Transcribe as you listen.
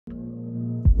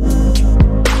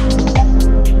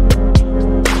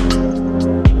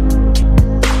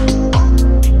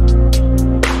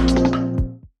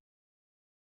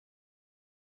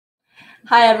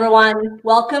Hi, everyone.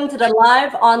 Welcome to the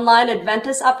live online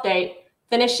Adventus update,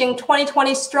 finishing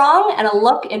 2020 strong and a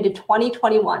look into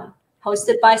 2021,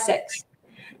 hosted by Six.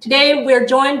 Today, we're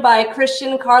joined by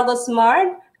Christian Carlos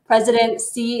Simard, President,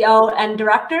 CEO, and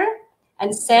Director,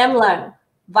 and Sam Leung,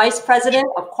 Vice President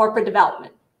of Corporate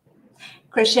Development.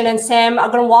 Christian and Sam are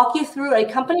going to walk you through a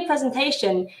company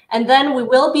presentation, and then we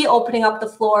will be opening up the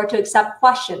floor to accept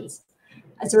questions.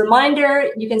 As a reminder,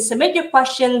 you can submit your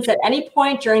questions at any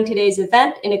point during today's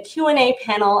event in a Q&A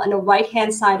panel on the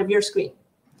right-hand side of your screen.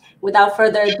 Without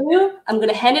further ado, I'm going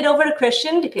to hand it over to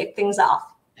Christian to kick things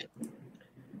off.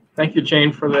 Thank you,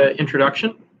 Jane, for the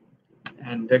introduction.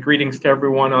 And greetings to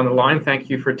everyone on the line. Thank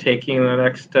you for taking the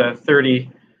next 30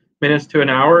 minutes to an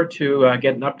hour to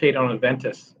get an update on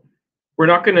Adventus. We're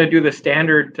not going to do the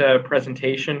standard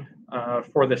presentation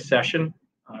for this session.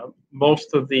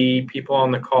 Most of the people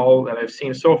on the call that I've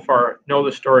seen so far know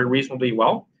the story reasonably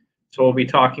well. So we'll be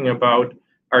talking about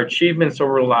our achievements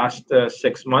over the last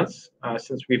 6 months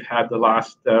since we've had the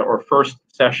last or first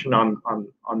session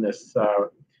on this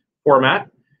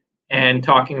format, and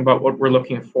talking about what we're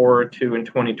looking forward to in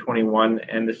 2021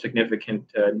 and the significant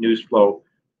news flow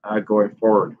going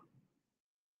forward.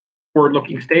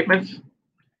 Forward-looking statements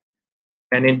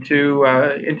and into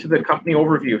the company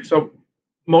overview. So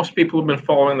most people who've been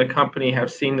following the company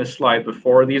have seen this slide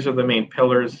before. These are the main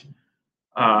pillars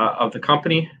of the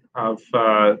company, of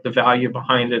the value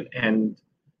behind it, and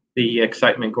the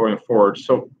excitement going forward.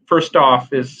 So first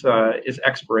off is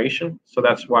exploration. So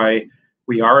that's why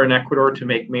we are in Ecuador, to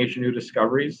make major new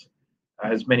discoveries.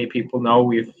 As many people know,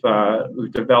 we've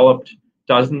developed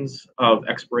dozens of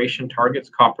exploration targets,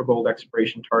 copper gold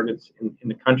exploration targets in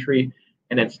the country,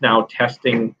 and it's now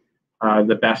testing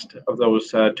the best of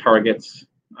those targets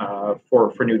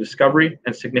for new discovery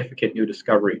and significant new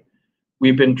discovery.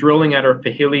 We've been drilling at our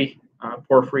Pijili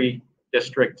porphyry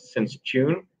district since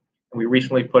June, and we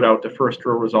recently put out the first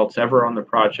drill results ever on the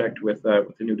project with the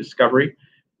new discovery.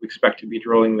 We expect to be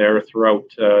drilling there throughout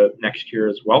next year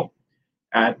as well.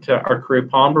 At our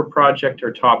Curipamba project,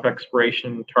 our top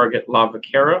exploration target, La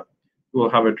Vaquera, we will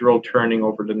have a drill turning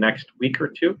over the next week or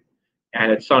two.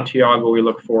 And at Santiago, we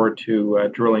look forward to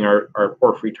drilling our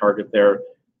porphyry target there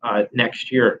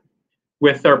next year.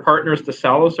 With our partners, the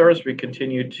Salazars, we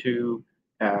continue to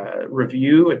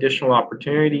review additional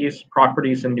opportunities,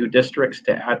 properties, and new districts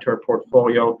to add to our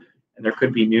portfolio, and there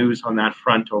could be news on that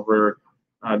front over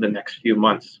the next few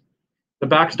months. The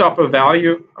backstop of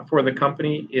value for the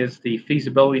company is the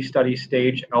feasibility study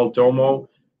stage Domo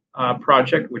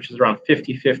project, which is around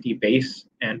 50-50 base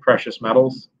and precious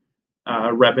metals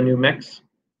revenue mix.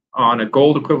 On a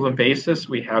gold equivalent basis,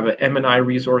 we have an M&I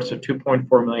resource of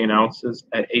 2.4 million ounces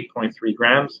at 8.3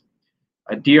 grams.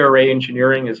 DRA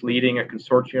Engineering is leading a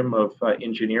consortium of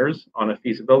engineers on a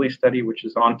feasibility study, which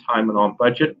is on time and on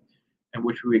budget, and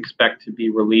which we expect to be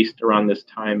released around this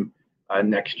time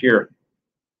next year.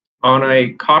 On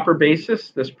a copper basis,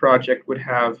 this project would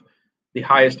have the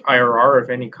highest IRR of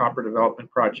any copper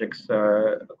development projects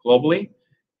globally.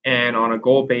 And on a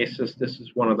gold basis, this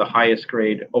is one of the highest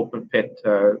grade open pit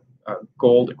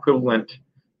gold equivalent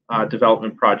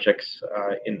development projects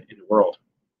in the world.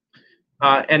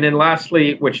 And then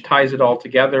lastly, which ties it all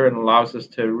together and allows us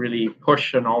to really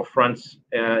push on all fronts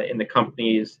in the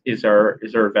company, is our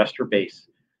investor base.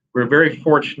 We're very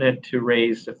fortunate to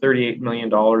raise $38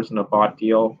 million in a bought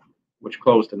deal, which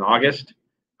closed in August.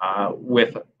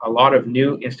 With a lot of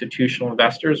new institutional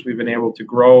investors, we've been able to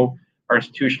grow our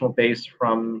institutional base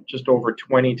from just over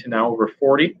 20 to now over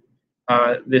 40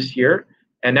 this year.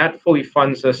 And that fully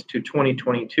funds us to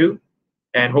 2022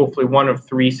 and hopefully one of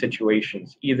three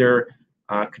situations: either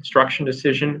construction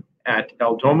decision at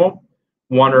El Domo,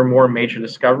 one or more major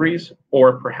discoveries,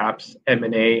 or perhaps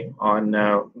M&A on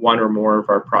one or more of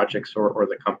our projects or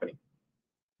the company.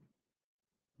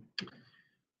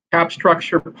 Cap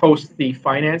structure post the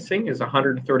financing is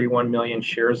 131 million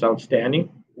shares outstanding,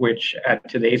 which at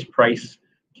today's price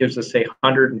gives us a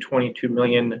 122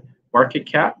 million market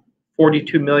cap,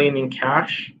 42 million in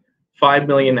cash, 5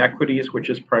 million equities, which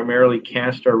is primarily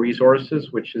Canstar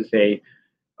Resources, which is a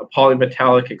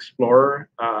polymetallic explorer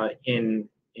in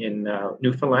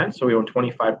Newfoundland. So we own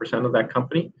 25% of that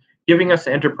company, giving us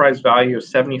an enterprise value of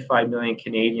 75 million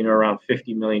Canadian, or around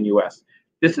 50 million US.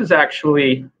 This is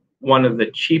actually one of the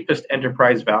cheapest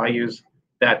enterprise values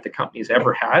that the company's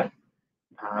ever had.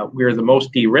 We're the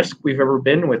most de-risked we've ever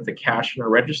been with the cash in our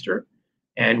register,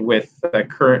 and with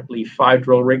currently 5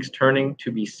 drill rigs turning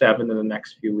to be 7 in the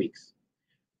next few weeks.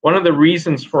 One of the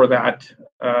reasons for that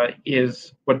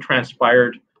is what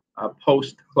transpired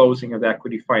post-closing of the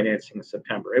equity financing in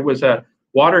September. It was a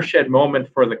watershed moment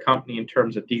for the company in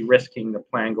terms of de-risking the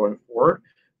plan going forward.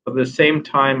 But at the same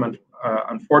time,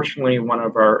 unfortunately, one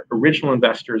of our original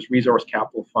investors, Resource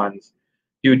Capital Funds,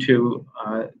 due to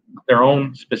their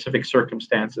own specific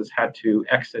circumstances, had to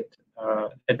exit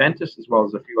Adventus, as well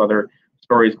as a few other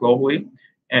stories globally.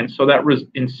 And so that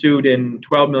ensued in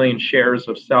 12 million shares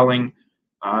of selling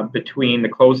between the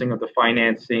closing of the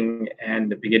financing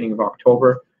and the beginning of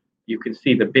October. You can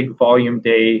see the big volume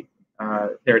day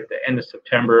there at the end of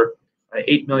September.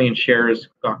 8 million shares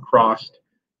got crossed.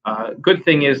 Good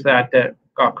thing is that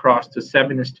got crossed to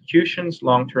 7 institutions,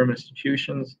 long-term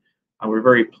institutions. We're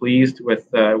very pleased with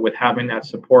having that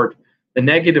support. The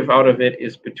negative out of it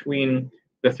is between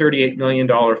the $38 million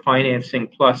financing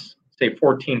plus, say,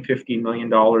 $14–15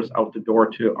 million out the door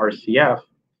to RCF.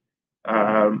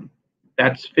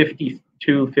 That's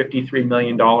 $52–53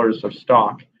 million of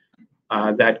stock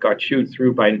that got chewed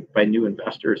through by new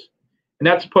investors, and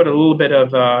that's put a little bit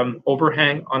of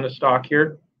overhang on the stock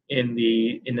here in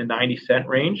the 90-cent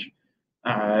range.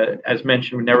 As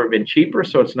mentioned, we've never been cheaper,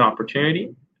 so it's an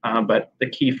opportunity. But the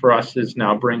key for us is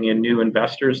now bringing in new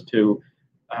investors to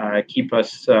keep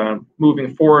us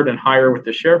moving forward and higher with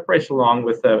the share price, along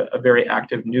with a very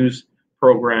active news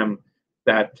program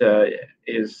that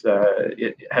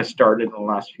it has started in the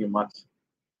last few months.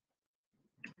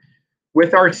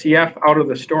 With RCF out of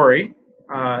the story,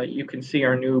 you can see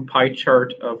our new pie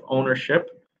chart of ownership.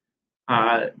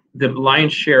 The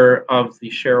lion's share of the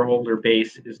shareholder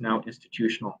base is now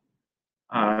institutional.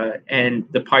 And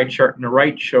the pie chart on the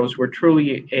right shows we're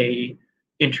truly a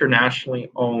internationally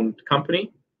owned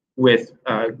company with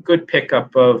good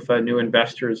pickup of new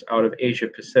investors out of Asia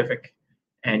Pacific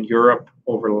and Europe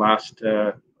over the last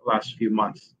few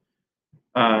months.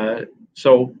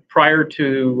 So prior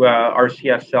to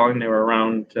RCF selling, they were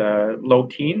around low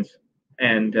teens,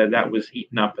 and that was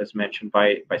eaten up, as mentioned,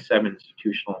 by 7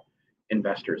 institutional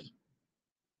investors.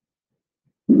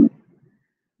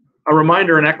 A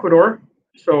reminder in Ecuador,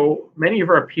 so many of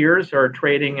our peers are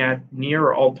trading at near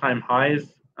or all-time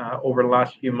highs over the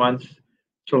last few months.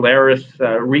 Solaris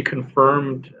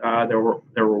reconfirmed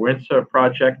their Warintza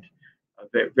project,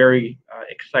 a very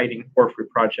exciting porphyry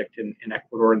project in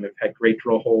Ecuador, and they've had great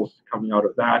drill holes coming out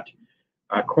of that.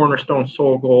 Cornerstone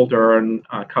SolGold are on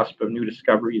cusp of new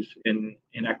discoveries in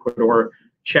Ecuador.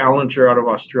 Challenger out of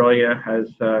Australia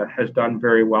has done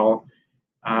very well.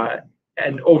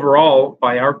 And overall,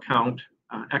 by our count,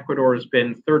 Ecuador has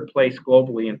been 3rd place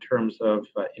globally in terms of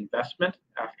investment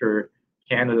after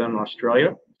Canada and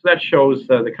Australia. So that shows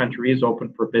the country is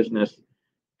open for business,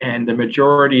 and the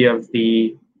majority of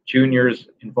the juniors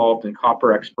involved in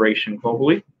copper exploration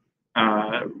globally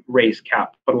raise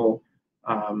capital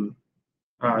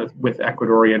with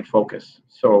Ecuadorian focus,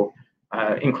 so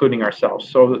including ourselves.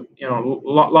 So, you know,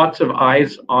 lots of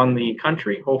eyes on the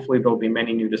country. Hopefully there'll be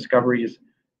many new discoveries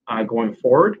going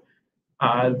forward.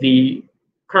 The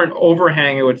current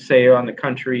overhang, I would say, on the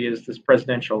country is this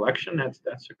presidential election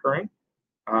that's occurring.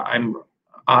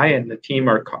 I and the team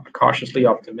are cautiously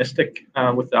optimistic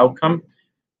with the outcome.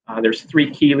 There's 3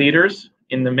 key leaders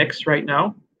in the mix right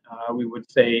now. We would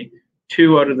say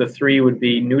 2 out of the 3 would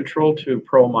be neutral to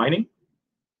pro-mining,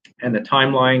 and the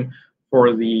timeline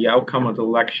for the outcome of the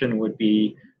election would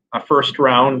be a first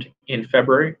round in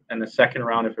February and the second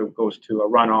round if it goes to a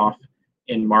runoff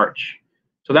in March.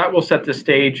 So that will set the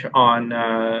stage on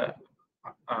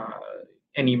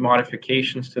any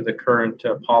modifications to the current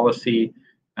policy,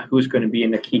 who's going to be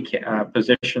in the key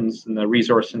positions in the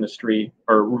resource industry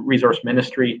or resource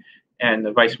ministry and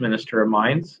the vice minister of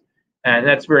mines. And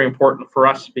that's very important for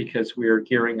us because we're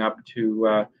gearing up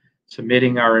to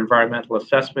submitting our environmental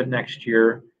assessment next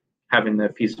year, having the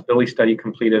feasibility study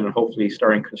completed, and hopefully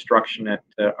starting construction at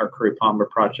our Curipamba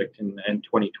project in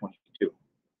 2022.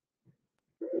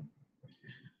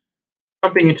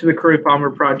 Jumping into the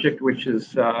Curipamba project, which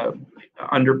is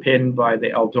underpinned by the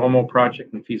Domo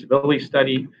project and feasibility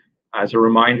study. As a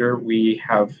reminder, we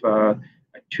have a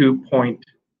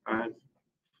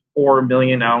 2.4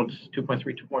 million ounce,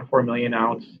 2.4 million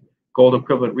ounce gold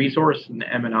equivalent resource in the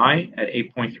M&I at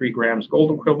 8.3 grams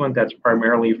gold equivalent. That's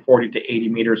primarily 40 to 80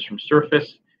 meters from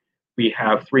surface. We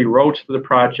have 3 roads to the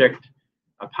project,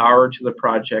 a power to the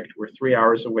project. We're 3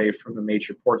 hours away from the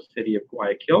major port city of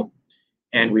Guayaquil.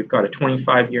 And we've got a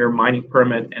 25-year mining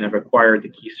permit and have acquired the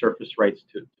key surface rights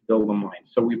to build the mine.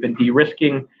 So we've been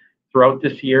de-risking throughout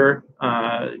this year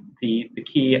the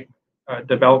key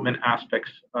development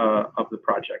aspects of the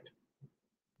project.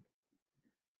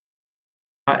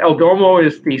 El Domo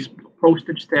is the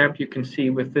postage stamp you can see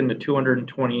within the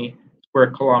 220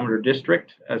 square kilometer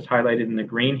district, as highlighted in the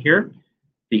green here.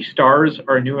 The stars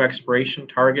are new exploration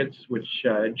targets, which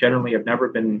generally have never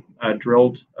been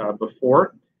drilled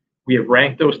before. We have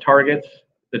ranked those targets.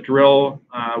 The drill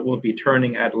will be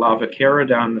turning at La Vaquera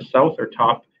down in the south, our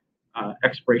top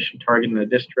exploration target in the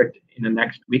district, in the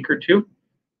next week or two.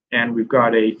 And we've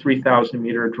got a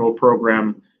 3,000-meter drill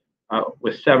program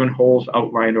with 7 holes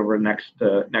outlined over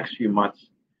the next few months.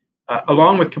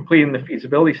 Along with completing the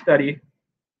feasibility study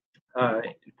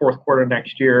in fourth quarter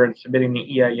next year and submitting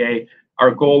the EIA,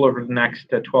 our goal over the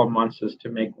next 12 months is to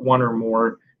make 1 or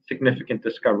more significant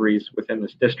discoveries within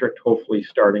this district, hopefully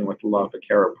starting with the La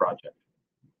Vaquera project.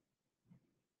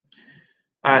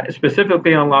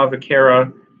 Specifically on La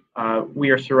Vaquera,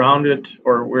 we are surrounded,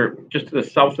 or we're just to the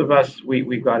south of us,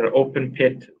 we've got an open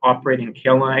pit operating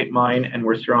kaolinite mine, and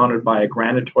we're surrounded by a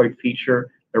granitoid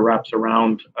feature that wraps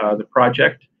around the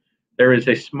project. There is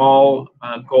a small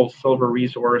gold-silver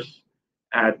resource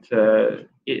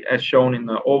as shown in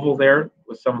the oval there,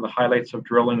 with some of the highlights of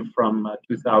drilling from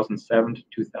 2007 to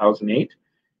 2008.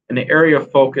 And the area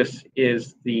of focus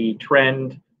is the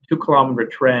trend, 2-kilometer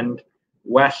trend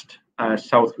west,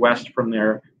 southwest from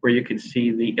there, where you can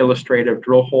see the illustrative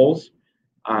drill holes.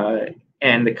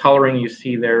 And the coloring you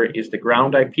see there is the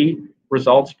ground IP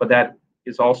results, but that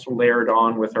is also layered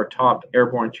on with our top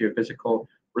airborne geophysical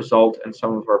result and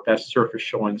some of our best surface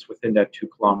showings within that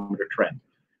 2-kilometer trend.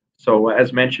 So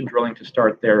as mentioned, drilling to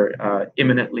start there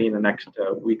imminently in the next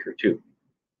week or two.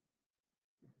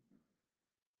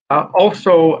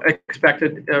 Also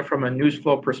expected from a news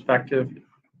flow perspective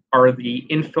are the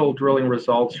infill drilling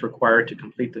results required to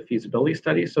complete the feasibility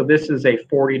study. So this is a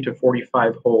 40 to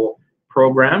 45 hole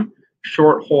program,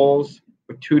 short holes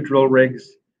with 2 drill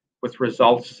rigs, with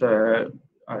results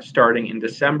starting in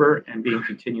December and being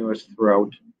continuous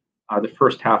throughout the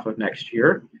first half of next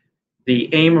year.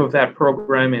 The aim of that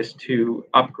program is to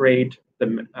upgrade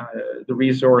the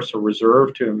resource or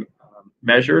reserve to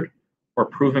measured or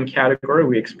proven category.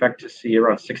 We expect to see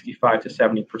around 65 to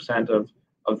 70%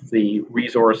 of the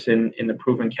resource in the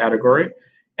proven category,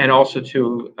 and also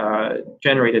to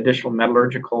generate additional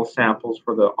metallurgical samples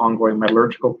for the ongoing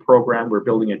metallurgical program. We're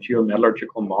building a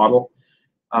geometallurgical model,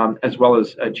 as well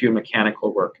as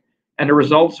geomechanical work. And the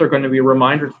results are going to be a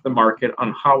reminder to the market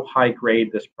on how high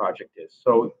grade this project is.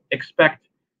 So expect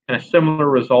kind of similar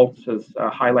results as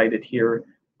highlighted here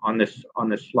on this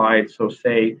slide. So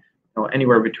say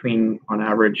anywhere between, on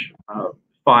average,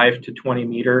 5 to 20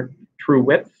 meter true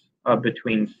widths,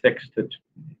 between 6 to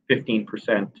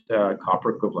 15% copper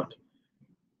equivalent.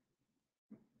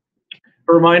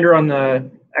 A reminder on the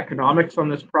economics on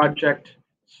this project.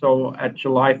 So at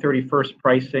July 31st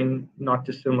pricing, not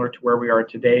dissimilar to where we are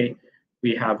today,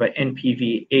 we have an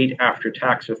NPV 8 after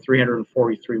tax of $343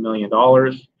 million,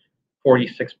 46%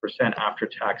 after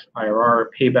tax IRR,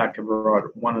 payback of around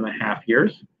 1.5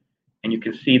 years. And you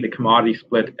can see the commodity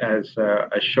split as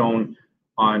shown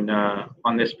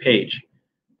on this page.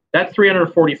 That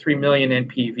 343 million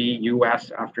NPV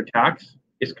US after tax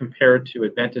is compared to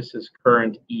Adventus's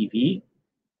current EV,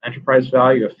 enterprise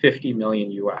value of 50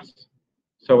 million US.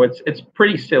 So it's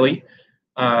pretty silly,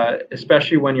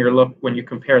 especially when you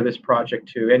compare this project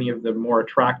to any of the more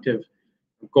attractive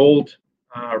gold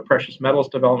or precious metals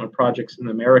development projects in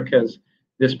the Americas.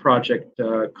 This project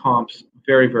comps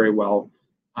very, very well,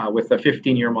 with a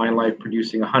 15-year mine life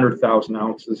producing 100,000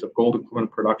 ounces of gold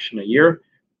equivalent production a year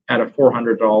at a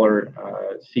 $400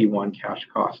 C1 cash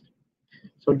cost.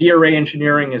 So DRA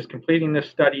Engineering is completing this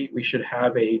study. We should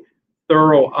have a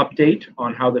thorough update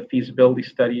on how the feasibility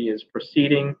study is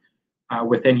proceeding,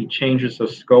 with any changes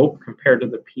of scope compared to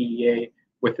the PEA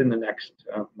within the next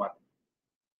month.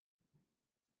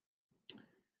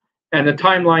 And the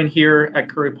timeline here at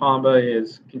Curipamba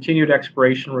is continued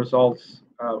exploration results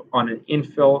on an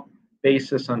infill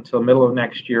basis until middle of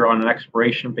next year, on an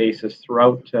exploration basis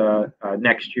throughout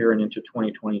next year and into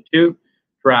 2022.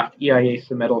 Draft EIA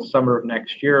submittal summer of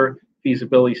next year,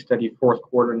 feasibility study fourth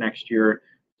quarter next year,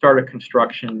 start of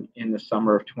construction in the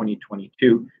summer of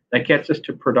 2022. That gets us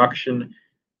to production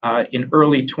in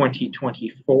early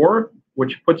 2024,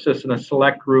 which puts us in a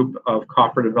select group of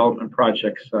copper development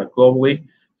projects globally.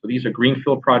 So these are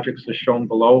greenfield projects as shown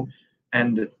below.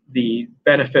 And the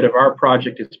benefit of our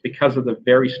project is because of the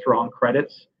very strong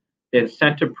credits, the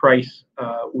incentive price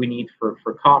we need for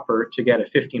copper to get a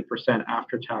 15%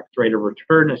 after-tax rate of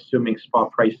return, assuming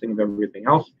spot pricing of everything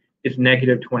else, is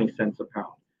negative 20 cents a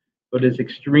pound. So it is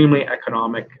extremely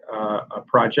economic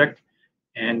project,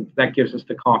 and that gives us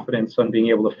the confidence on being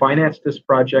able to finance this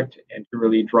project and to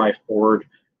really drive forward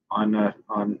on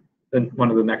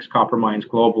one of the next copper mines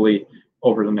globally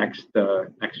over the next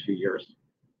few years.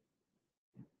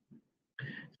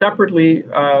 Separately,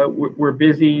 we're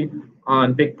busy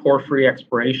on big porphyry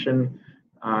exploration.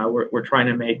 We're trying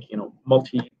to make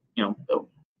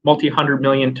multi-hundred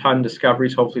million ton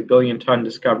discoveries, hopefully billion-ton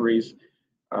discoveries.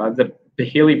 The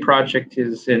Pijili project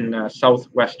is in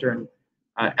southwestern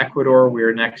Ecuador.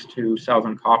 We're next to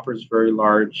Southern Copper's very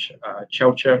large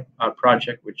Chaucha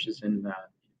project, which is in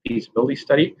feasibility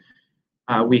study.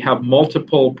 We have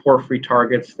multiple porphyry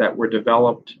targets that were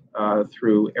developed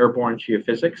through airborne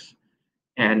geophysics,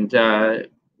 and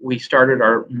we started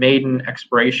our maiden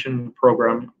exploration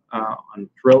program on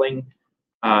drilling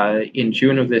in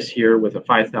June of this year with a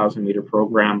 5,000-meter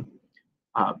program.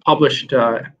 Published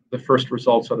the first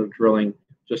results out of drilling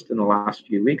just in the last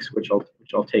few weeks, which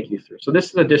I'll take you through. So this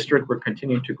is a district we're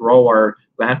continuing to grow our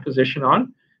land position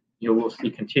on. You will see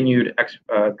continued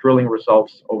drilling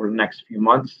results over the next few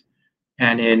months.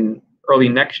 And in early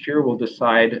next year, we'll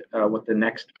decide what the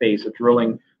next phase of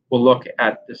drilling will look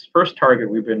at this first target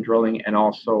we've been drilling, and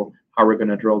also how we're going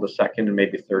to drill the second and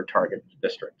maybe third target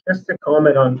district. Just to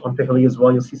comment on Pijili as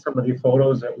well, you'll see some of the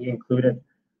photos that we included.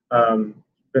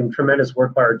 Been tremendous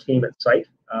work by our team at site.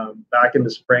 Back in the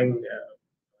spring,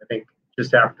 I think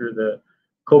just after the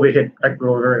COVID hit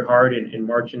Ecuador very hard in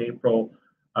March and April,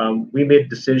 we made a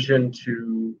decision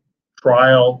to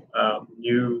trial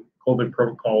new COVID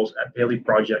protocols at Pijili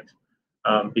project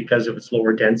because of its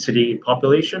lower density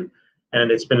population,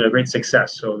 and it's been a great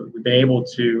success. So we've been able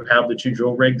to have the 2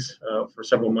 drill rigs for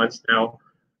several months now,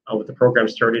 with the program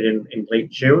started in late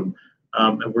June,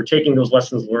 and we're taking those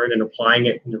lessons learned and applying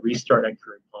it in the restart at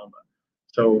Curipamba.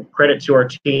 So credit to our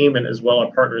team and as well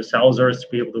our partner Salazar's to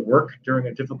be able to work during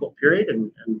a difficult period,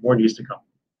 and more news to come.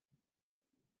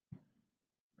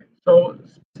 So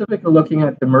specifically looking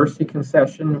at the Mercy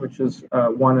concession, which is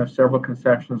one of several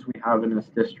concessions we have in this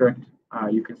district,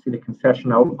 you can see the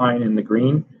concession outline in the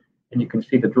green, and you can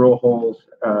see the drill holes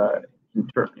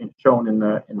shown in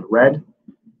the red.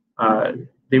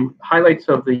 The highlights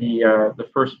of the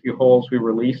first few holes we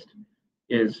released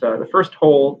is the first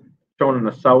hole shown in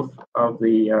the south of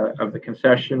the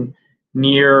concession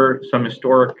near some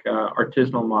historic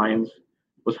artisanal mines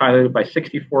was highlighted by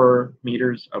 64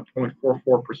 meters of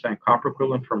 0.44% copper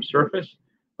equivalent from surface.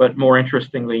 But more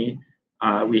interestingly,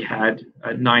 we had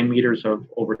 9 meters of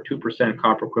over 2%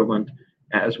 copper equivalent,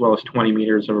 as well as 20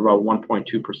 meters of about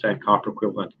 1.2% copper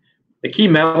equivalent. The key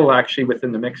metal actually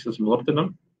within the mix is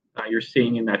molybdenum. You're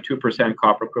seeing in that 2%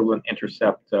 copper equivalent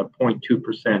intercept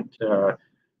 0.2%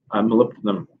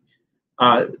 molybdenum.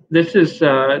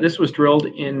 This was drilled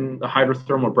in the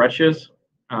hydrothermal breccias.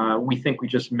 We think we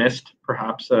just missed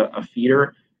perhaps a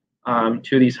feeder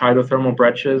to these hydrothermal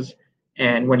breccias.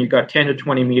 And when you've got 10 to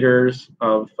 20 meters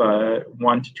of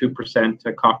 1 to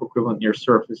 2% copper equivalent near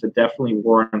surface, it definitely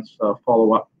warrants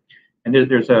follow-up. And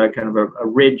there's a kind of a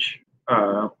ridge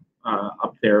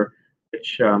up there,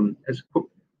 which is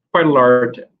quite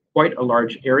a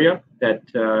large area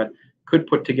that could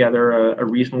put together a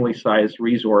reasonably sized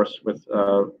resource with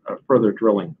further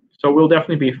drilling. So we'll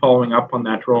definitely be following up on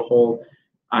that drill hole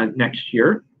next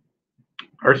year.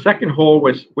 Our second hole,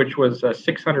 which was a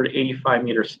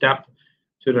 685-meter step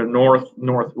to the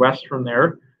northwest from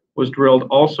there, was drilled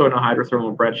also in a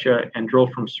hydrothermal breccia and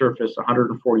drilled from surface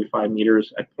 145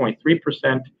 meters at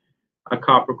 0.3%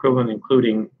 copper equivalent,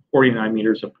 including 49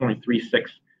 meters of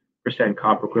 0.36%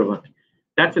 copper equivalent.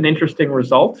 That's an interesting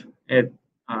result. It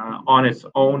on its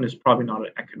own is probably not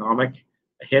an economic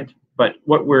hit, but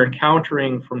what we're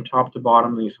encountering from top to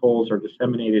bottom of these holes are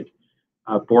disseminated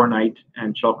bornite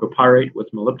and chalcopyrite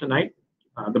with molybdenite.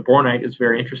 The bornite is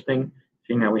very interesting,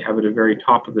 seeing that we have it at the very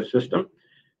top of the system,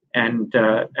 and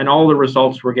all the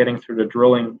results we're getting through the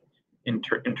drilling in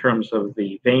terms of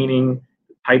the veining,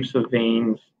 the types of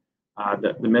veins,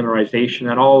 the mineralization,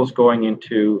 that all is going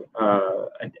into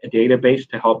a database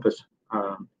to help us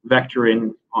vector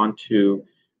in onto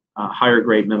higher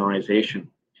grade mineralization.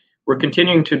 We're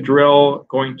continuing to drill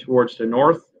going towards the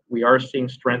north. We are seeing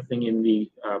strengthening in the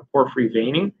porphyry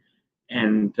veining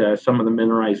and some of the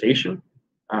mineralization.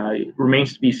 It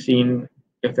remains to be seen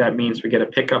if that means we get a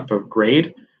pickup of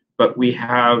grade, but we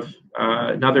have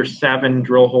another 7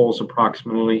 drill holes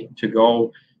approximately to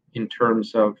go in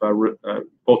terms of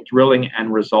both drilling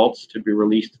and results to be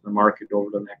released to the market over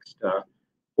the next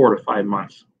 4 to 5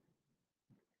 months.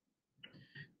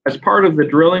 As part of the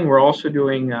drilling, we're also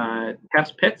doing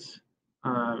test pits,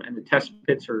 and the test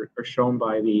pits are shown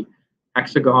by the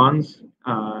hexagons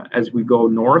as we go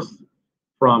north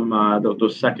from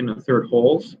those second and third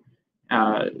holes.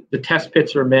 The test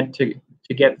pits are meant to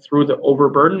get through the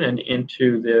overburden and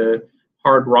into the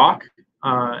hard rock,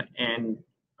 and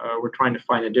we're trying to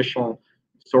find additional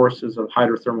sources of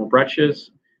hydrothermal breccias.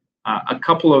 A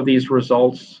couple of these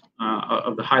results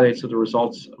of the highlights of the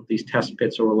results of these test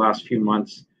pits over the last few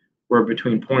months were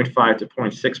between 0.5 to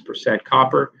 0.6%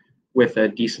 copper with a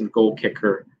decent gold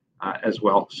kicker as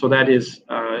well. So that is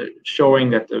showing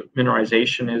that the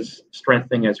mineralization is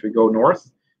strengthening as we go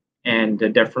north, and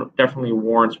definitely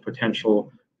warrants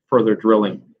potential further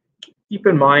drilling. Keep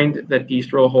in mind that these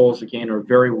drill holes, again, are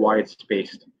very wide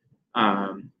spaced.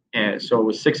 And so it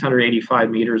was 685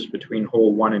 meters between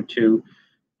hole 1 and 2.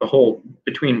 The hole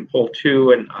between hole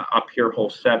 2 and up here,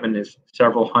 hole 7, is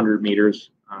several hundred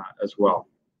meters as well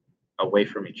away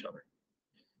from each other.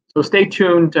 So stay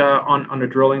tuned on the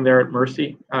drilling there at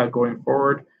Mercy going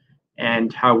forward,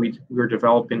 and how we're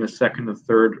developing the second and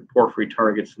third porphyry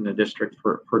targets in the district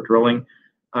for drilling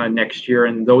next year.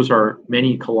 And those are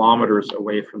many kilometers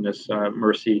away from this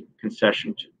Mercy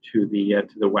concession to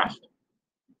the west.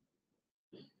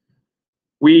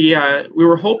 We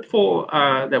were hopeful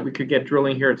that we could get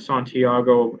drilling here at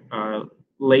Santiago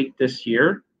late this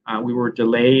year. We were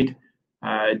delayed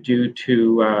due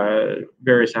to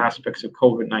various aspects of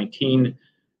COVID-19.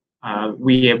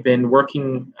 We have been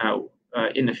working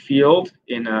in the field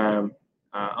in a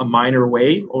minor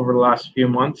way over the last few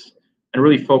months, and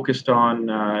really focused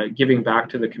on giving back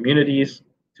to the communities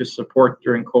to support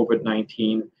during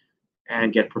COVID-19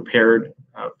 and get prepared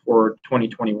for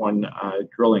 2021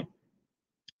 drilling.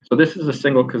 So this is a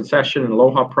single concession in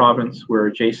Loja province. We're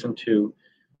adjacent to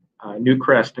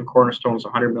Newcrest and Cornerstone's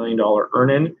 $100 million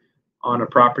earn-in on a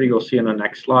property you'll see in the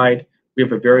next slide. We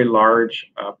have a very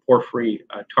large porphyry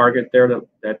target there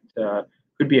that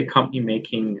could be a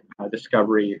company-making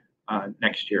discovery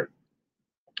next year.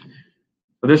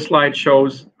 So this slide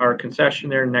shows our concession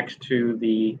there next to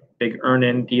the big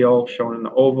earn-in deal shown in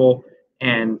the oval,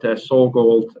 and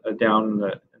SolGold down in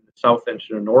the south and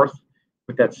to the north,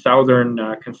 with that southern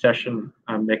concession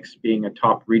mix being a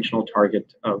top regional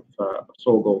target of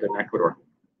SolGold in Ecuador.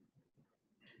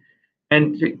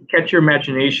 And to catch your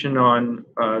imagination on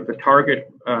the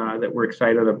target that we're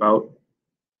excited about,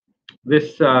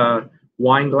 this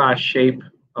wine glass shape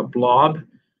blob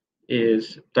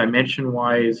is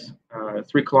dimension-wise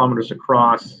 3 kilometers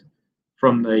across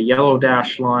from the yellow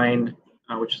dash line,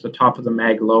 which is the top of the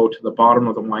mag low, to the bottom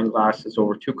of the wine glass is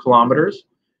over 2 kilometers,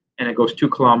 and it goes 2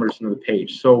 kilometers into the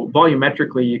page. So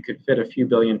volumetrically, you could fit a few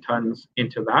billion tons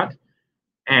into that.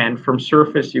 And from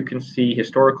surface, you can see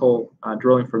historical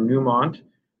drilling from Newmont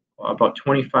about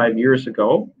 25 years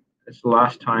ago. It's the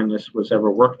last time this was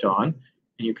ever worked on.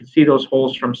 And you can see those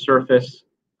holes from surface.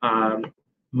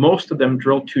 Most of them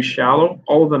drilled too shallow,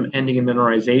 all of them ending in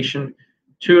mineralization,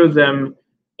 2 of them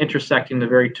intersecting the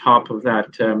very top of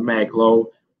that mag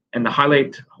low. And the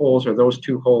highlight holes are those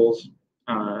 2 holes,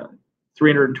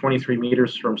 323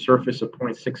 meters from surface of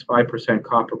 0.65%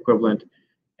 copper equivalent,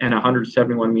 and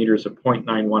 171 meters of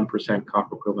 0.91%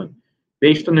 copper equivalent.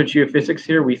 Based on the geophysics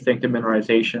here, we think the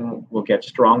mineralization will get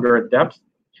stronger at depth,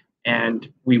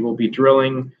 and we will be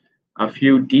drilling a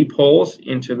few deep holes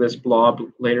into this blob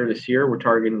later this year. We're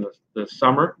targeting the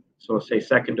summer, so say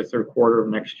second to third quarter of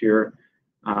next year.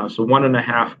 So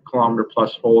 1.5 kilometer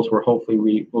plus holes where hopefully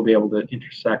we will be able to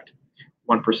intersect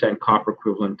 1% copper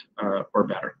equivalent or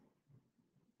better.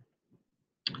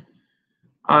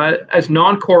 As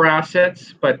non-core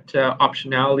assets, but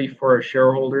optionality for our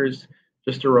shareholders,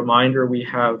 just a reminder, we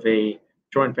have a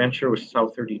joint venture with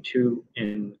South 32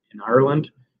 in Ireland.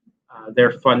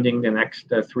 They're funding the next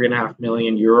 3.5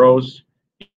 million euros,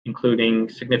 including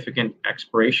significant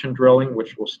exploration drilling,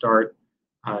 which will start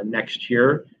next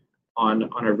year on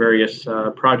our various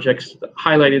projects,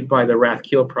 highlighted by the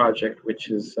Rathkeel project, which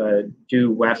is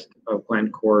due west of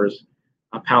Glencore's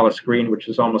Palace Green, which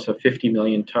is almost a 50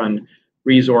 million ton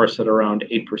resource at around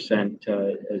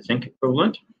 8% zinc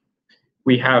equivalent.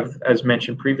 We have, as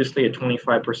mentioned previously, a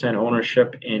 25%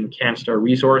 ownership in Canstar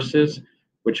Resources,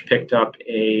 which picked up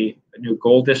a new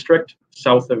gold district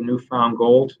south of Newfound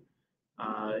Gold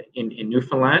in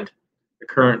Newfoundland. They're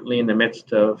currently in the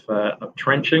midst of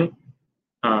trenching,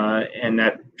 and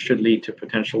that should lead to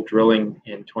potential drilling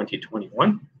in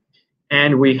 2021.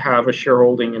 And we have a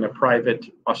shareholding in a private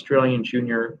Australian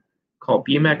junior called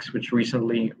BMEX, which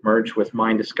recently merged with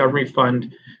Mine Discovery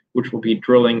Fund, which will be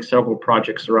drilling several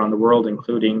projects around the world,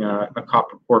 including a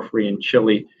copper porphyry in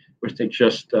Chile, which they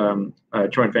just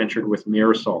joint ventured with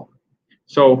Mirasol.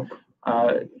 So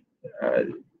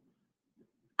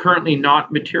currently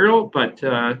not material, but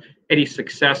any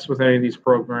success with any of these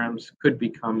programs could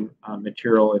become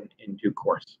material in due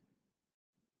course.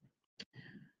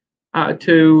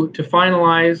 To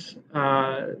finalize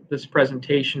this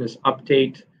presentation, this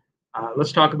update,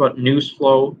 let's talk about news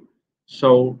flow.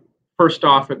 So first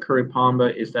off at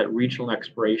Curipamba is that regional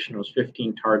exploration, those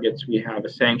 15 targets. We have a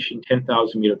sanctioned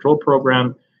 10,000-meter drill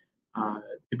program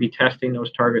to be testing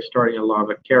those targets starting at La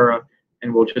Vaquera,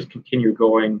 and we'll just continue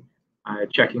going,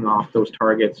 checking off those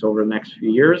targets over the next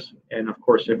few years. And of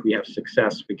course, if we have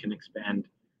success, we can expand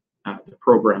the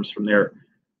programs from there.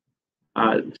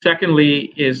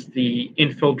 Secondly is the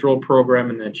infill drill program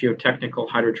and the geotechnical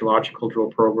hydrogeological drill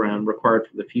program required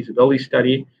for the feasibility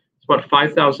study. It's about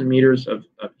 5,000 meters of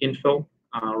infill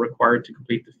required to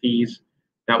complete the fees.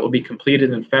 That will be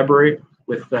completed in February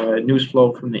with news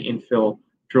flow from the infill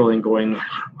drilling going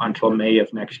until May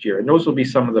of next year. And those will be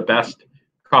some of the best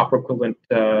copper equivalent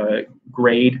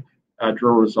grade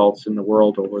drill results in the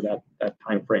world over that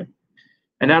time frame.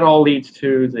 And that all leads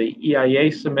to the EIA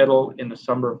submittal in the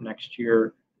summer of next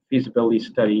year, feasibility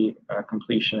study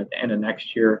completion at the end of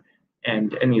next year,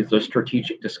 and any of the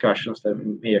strategic discussions that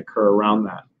may occur around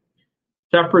that.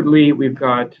 Separately, we've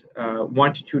got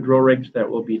 1 to 2 drill rigs that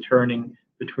will be turning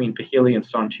between Pijili and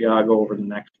Santiago over the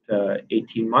next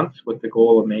 18 months with the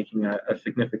goal of making a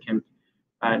significant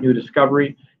new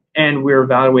discovery. And we're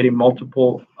evaluating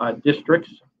multiple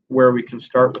districts where we can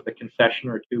start with a concession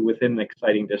or two within the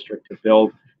exciting district to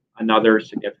build another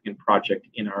significant project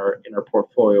in our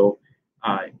portfolio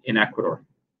in Ecuador.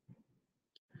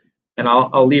 And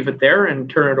I'll leave it there and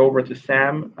turn it over to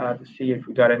Sam to see if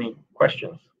we got any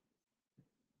questions.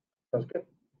 Sounds good.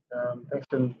 Thanks.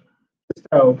 And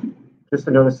just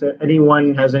to notice that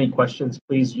anyone has any questions,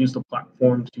 please use the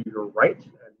platform to your right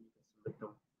and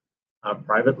submit them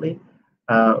privately.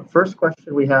 First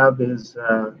question we have is,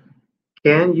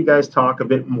 can you guys talk a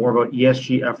bit more about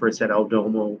ESG efforts at El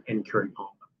Domo and Curipamba?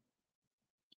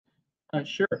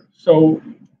 Sure. So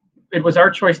it was our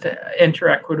choice to enter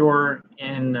Ecuador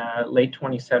in late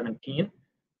 2017.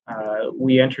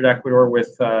 We entered Ecuador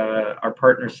with our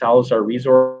partner Salazar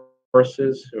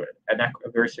Resources, a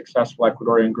very successful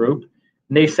Ecuadorian group.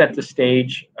 And they set the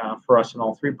stage for us in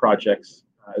all 3 projects,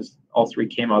 as all 3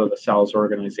 came out of the Salazar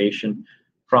organization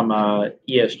from an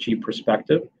ESG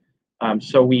perspective.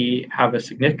 So we have a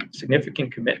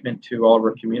significant commitment to all of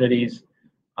our communities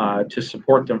to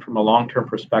support them from a long-term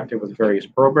perspective with various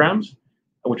programs,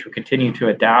 which we continue to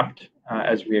adapt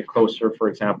as we get closer, for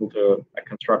example, to a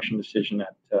construction decision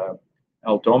at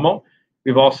El Domo.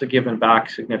 We've also given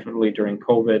back significantly during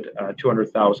COVID,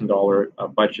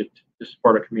 $200,000 budget to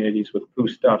support our communities with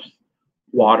foodstuffs,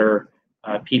 water,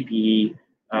 PPE,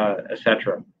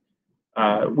 etc.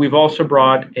 We've also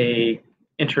brought a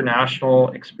international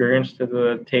experience to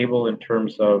the table in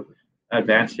terms of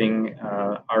advancing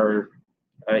our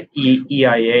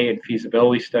EIA and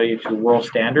feasibility study to world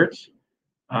standards,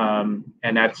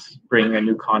 and that's bringing a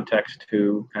new context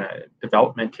to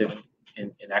development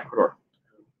in Ecuador.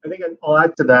 I think I'll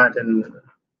add to that, and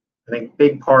I think a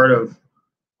big part of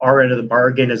our end of the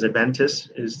bargain as Adventus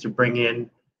is to bring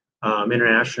in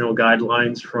international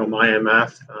guidelines from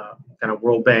IMF, kind of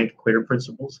World Bank Equator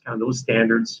Principles, kind of those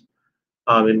standards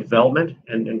in development,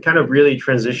 and kind of really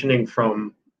transitioning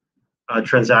from a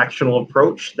transactional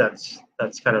approach that's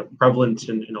kind of prevalent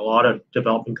in a lot of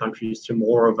developing countries to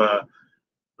more of a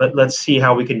let's see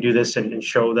how we can do this and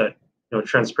show that,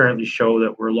 transparently show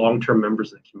that we're long-term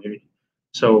members of the community.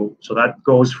 So that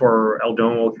goes for El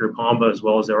Domo, Curipamba, as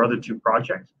well as our other 2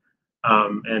 projects.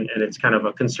 And it's kind of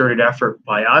a concerted effort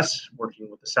by us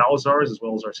working with the Salazars as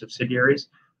well as our subsidiaries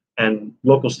and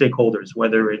local stakeholders,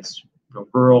 whether it's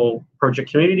rural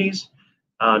project communities,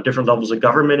 different levels of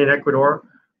government in Ecuador,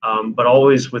 but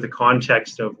always with the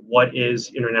context of what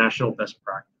is international best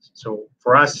practice. So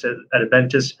for us at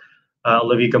Adventus,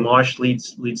 Olivia Gamache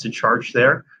leads the charge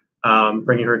there,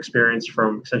 bringing her experience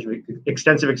from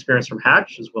extensive experience from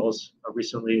Hatch as well as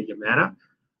recently at Yamana.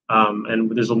 And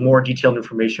there's more detailed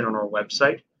information on our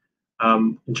website.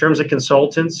 In terms of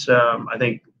consultants, I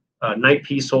think Knight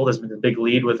Peacehold has been the big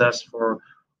lead with us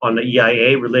on the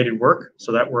EIA related work.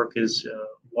 So that work is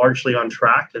largely on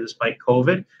track despite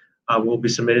COVID. We'll be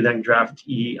submitting that draft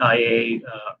EIA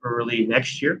early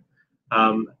next year.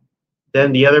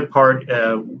 Then the other part,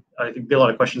 I think a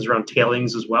lot of questions around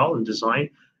tailings as well and design.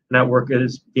 And that work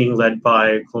is being led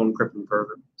by Clone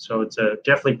Krippenberger. So it's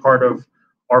definitely part of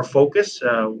our focus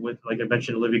with, like I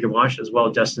mentioned, Olivia Gamache, as well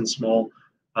as Destin Small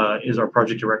is our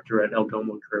project director at El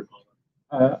Domo and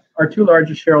Curipamba. Our 2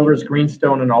 largest shareholders,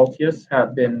 Greenstone and Altius,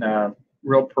 have been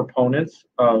real proponents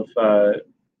of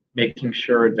making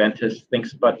sure Adventus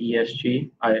thinks about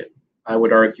ESG. I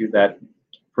would argue that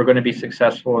if we're going to be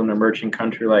successful in an emerging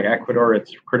country like Ecuador,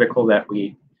 it's critical that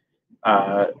we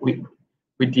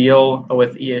deal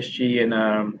with ESG in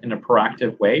a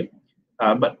proactive way.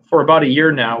 But for about a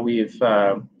year now, we've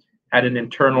had an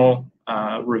internal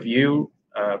review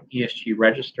ESG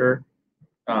register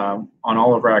on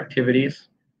all of our activities,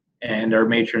 and our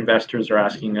major investors are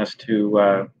asking us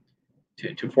to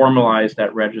formalize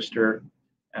that register.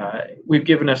 We've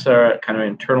given us a kind of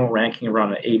internal ranking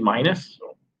around an A-,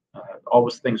 so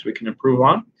always things we can improve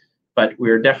on, but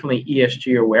we're definitely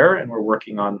ESG aware, and we're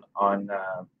working on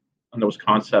those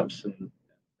concepts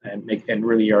and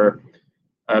really are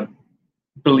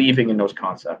believing in those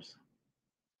concepts.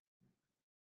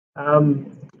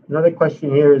 Another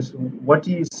question here is, what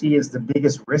do you see as the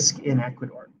biggest risk in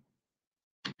Ecuador?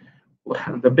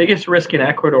 Well, the biggest risk in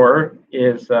Ecuador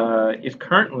is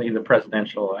currently the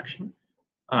presidential election.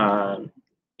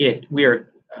 We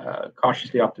are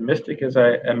cautiously optimistic, as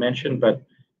I mentioned, but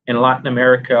in Latin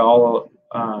America, all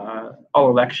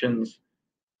elections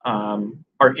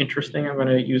are interesting. I'm going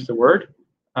to use the word.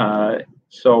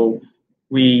 So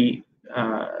we're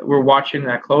watching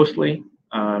that closely,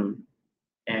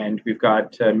 and we've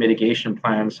got mitigation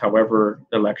plans, however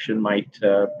the election might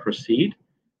proceed.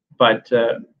 But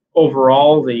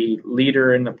overall, the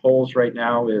leader in the polls right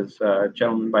now is a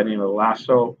gentleman by the name of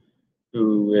Lasso,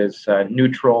 who is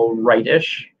neutral,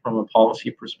 right-ish from a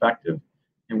policy perspective,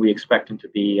 and we expect him to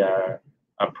be a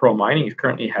pro-mining. He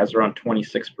currently has around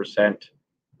 26%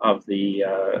 of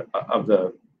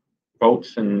the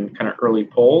votes in kind of early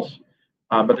polls,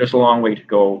 but there's a long way to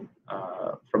go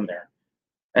from there.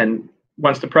 And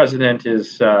once the president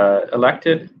is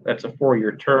elected, that's a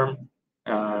 4-year term,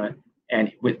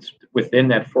 and within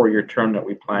that 4-year term that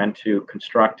we plan to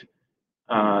construct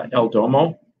El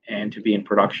Domo and to be in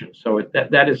production. So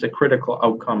that is a critical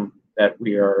outcome that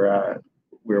we're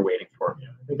waiting for. Yeah,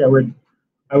 I think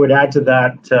I would add to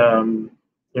that.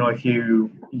 If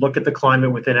you look at the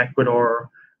climate within Ecuador,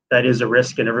 that is a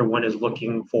risk, and everyone is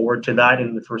looking forward to that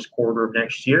in the first quarter of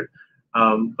next year.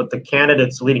 But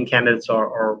the leading candidates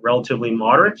are relatively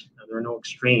moderate. There are no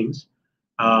extremes.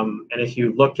 And if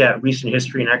you look at recent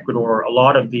history in Ecuador, a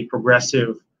lot of the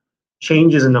progressive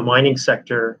changes in the mining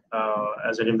sector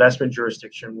as an investment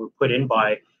jurisdiction were put in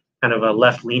by kind of a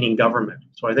left-leaning government.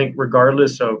 So I think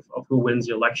regardless of who wins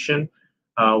the election,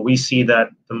 we see that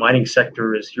the mining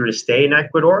sector is here to stay in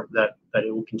Ecuador, that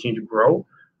it will continue to grow,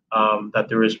 that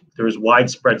there is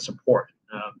widespread support.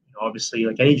 Obviously,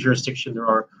 like any jurisdiction, there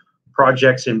are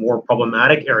projects in more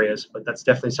problematic areas, but that's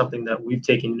definitely something that we've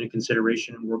taken into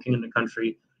consideration in working in the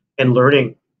country and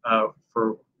learning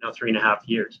for now 3.5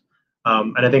 years.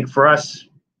 And I think for us,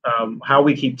 how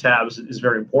we keep tabs is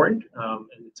very important.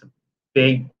 And it's a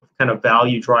big kind of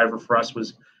value driver for us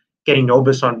was getting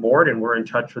Nobis on board, and we're in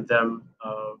touch with them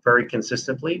very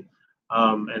consistently.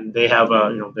 And they have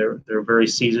they're very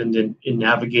seasoned in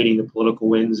navigating the political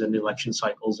winds and the election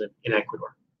cycles in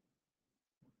Ecuador.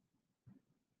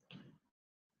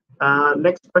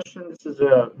 Next question. This is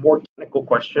a more technical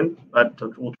question, but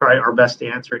we'll try our best to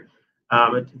answer it.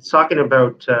 It's talking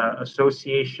about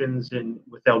associations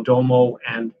with El Domo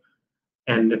and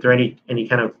if there are any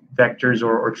kind of vectors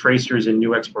or tracers in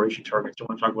new exploration targets. Do you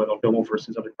want to talk about El Domo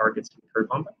versus other targets in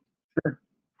Curipamba? Sure.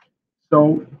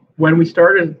 So when we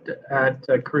started at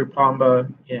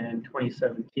Curipamba in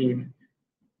 2017,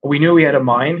 we knew we had a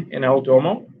mine in El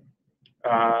Domo,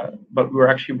 but we were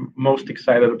actually most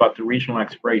excited about the regional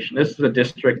exploration. This is a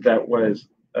district that was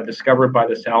discovered by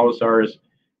the Salazars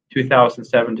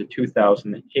 2007 to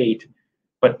 2008,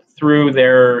 but through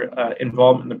their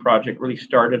involvement in the project really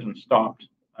started and stopped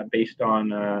based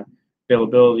on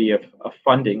availability of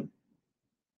funding.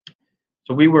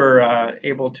 So we were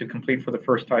able to complete for the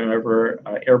first time ever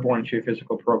airborne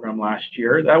geophysical program last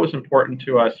year. That was important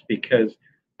to us because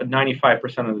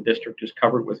 95% of the district is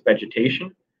covered with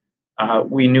vegetation.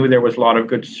 We knew there was a lot of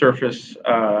good surface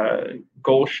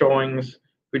goal showings,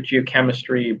 good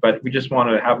geochemistry, but we just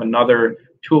wanted to have another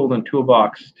tool in the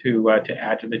toolbox to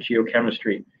add to the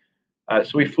geochemistry.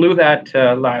 So we flew that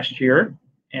last year,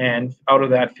 and out of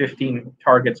that, 15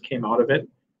 targets came out of it,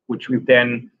 which we've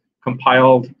then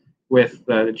compiled with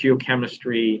the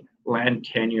geochemistry, land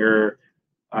tenure,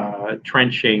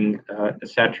 trenching,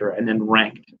 etc., and then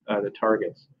ranked the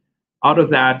targets. Out of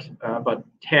that, about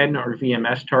 10 are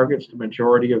VMS targets. The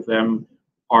majority of them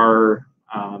are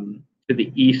to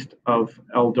the east of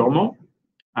El Domo,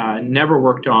 never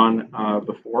worked on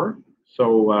before.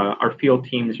 So our field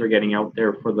teams are getting out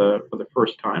there for the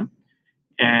first time,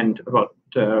 and about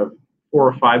 4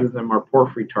 or 5 of them are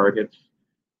porphyry targets.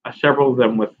 Several of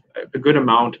them with a good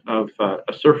amount of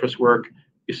surface work.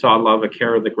 You saw a lot of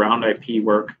the ground IP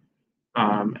work,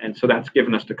 and so that's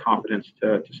given us the confidence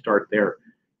to start there.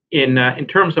 In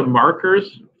terms of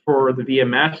markers for the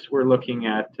VMS, we're looking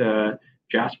at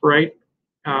jasperite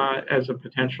as a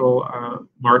potential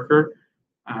marker,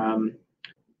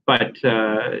 but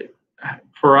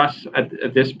for us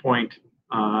at this point,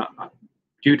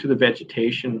 due to the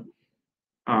vegetation,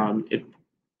 it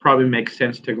probably makes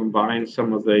sense to combine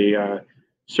some of the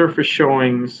surface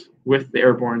showings with the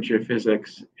airborne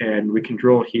geophysics, and we can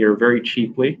drill here very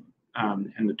cheaply,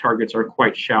 and the targets are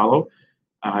quite shallow,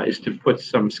 is to put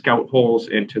some scout holes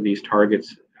into these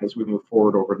targets as we move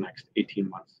forward over the next 18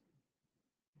 months.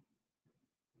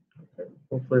 Okay.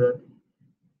 Hopefully that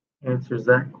answers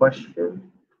that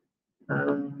question.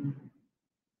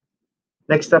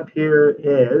 Next up here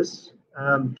is,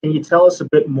 can you tell us a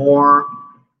bit more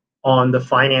on the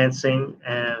financing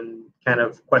and kind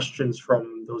of questions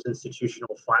from those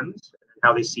institutional funds and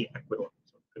how they see Ecuador?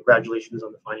 So congratulations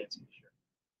on the financing this year.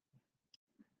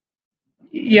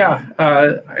 Yeah,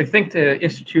 I think the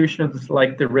institutions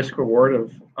like the risk reward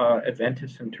of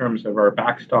Adventus in terms of our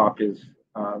backstop is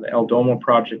the El Domo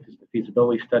project, is the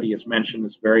feasibility study, as mentioned,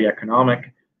 is very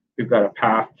economic. We've got a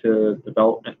path to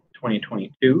development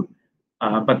 2022.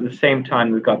 But at the same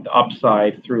time, we've got the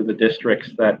upside through the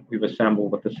districts that we've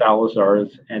assembled with the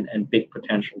Salazars and big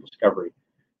potential discovery.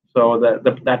 So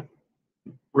that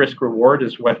risk reward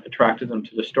is what attracted them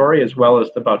to the story, as well as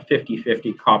the about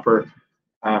 50-50 copper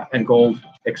and gold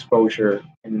exposure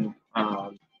in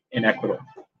Ecuador.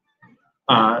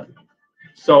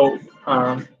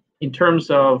 In terms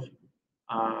of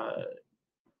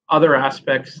other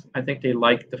aspects, I think they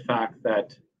like the fact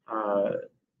that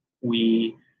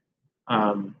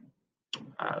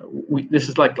this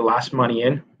is like the last money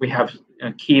in. We have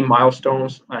key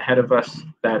milestones ahead of us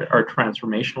that are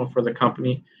transformational for the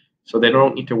company, so they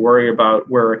don't need to worry about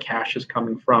where our cash is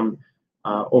coming from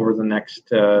over the next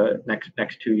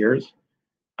 2 years,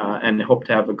 and they hope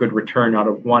to have a good return out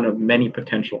of one of many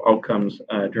potential outcomes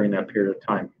during that period of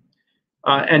time.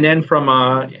 And then from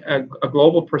a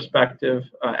global perspective,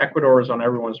 Ecuador is on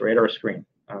everyone's radar screen.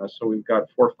 So we've got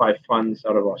 4 or 5 funds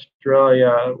out of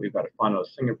Australia. We've got a fund out of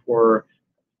Singapore,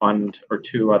 a fund or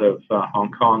 2 out of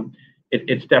Hong Kong.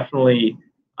 It's definitely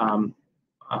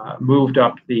moved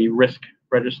up the risk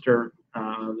register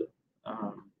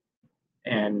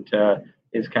and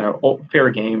is kind of fair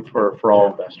game for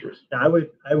all investors. Yeah,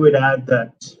 I would add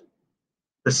that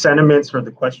the sentiments or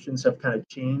the questions have kind of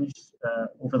changed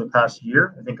over the past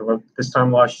year. I think about this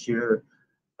time last year,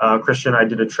 Christian and I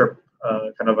did a trip,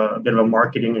 kind of a bit of a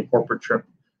marketing and corporate trip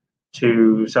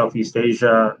to Southeast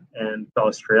Asia and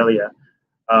Australia.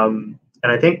 And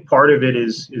I think part of it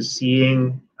is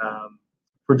seeing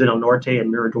Fruta del Norte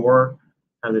and Mirador,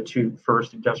 the 2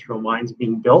 first industrial mines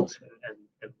being built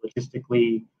and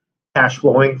logistically cash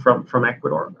flowing from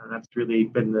Ecuador. And that's really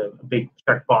been the big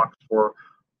checkbox for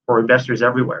investors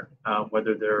everywhere,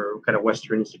 whether they're kind of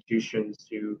Western institutions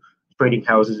to trading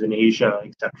houses in Asia,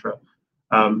 etc.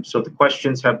 So the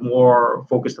questions have more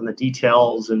focused on the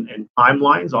details and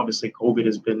timelines. Obviously, COVID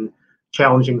has been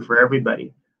challenging for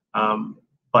everybody.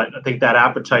 But I think that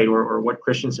appetite, or what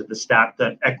Christian said, the stat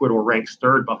that Ecuador ranks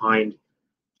 3rd behind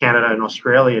Canada and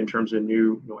Australia in terms of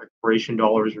new exploration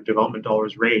dollars or development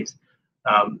dollars raised,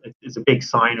 is a big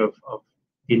sign of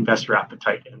the investor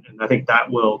appetite. And I think that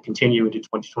will continue into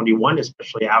 2021,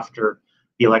 especially after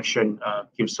the election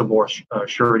gives some more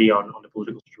surety on the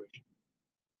political situation.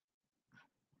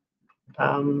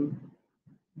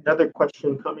 Another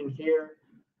question coming here.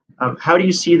 How do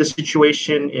you see the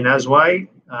situation in Azuay?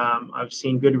 I've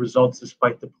seen good results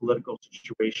despite the political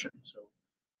situation. So,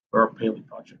 for our Pijili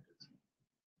project.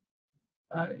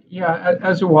 Yeah,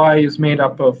 Azuay is made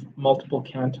up of multiple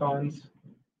cantons.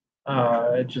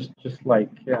 Just like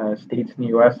states in the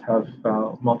U.S. have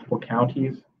multiple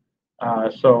counties.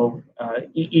 So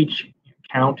each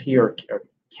county or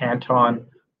canton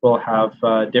will have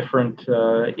different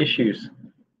issues.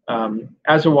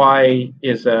 Azuay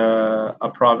is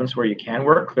a province where you can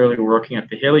work. Clearly, we're working at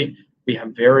Pijili. We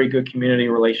have very good community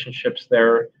relationships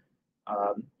there.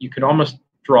 You can almost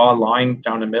draw a line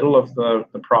down the middle of the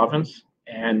province,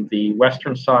 and the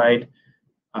western side,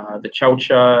 the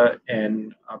Chaucha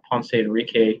and Ponce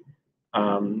Enrique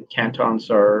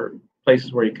cantons are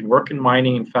places where you can work in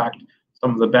mining. In fact,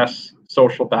 some of the best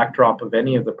social backdrop of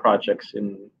any of the projects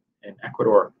in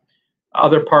Ecuador.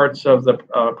 Other parts of the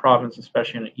province,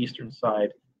 especially on the eastern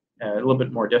side, a little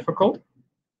bit more difficult.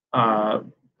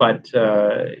 But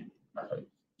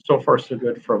so far, so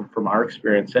good from our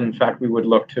experience. And in fact, we would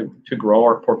look to grow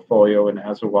our portfolio in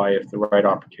Azuay if the right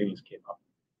opportunities came up.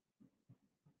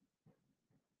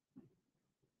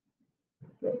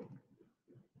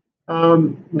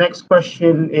 Next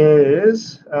question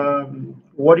is,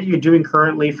 what are you doing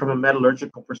currently from a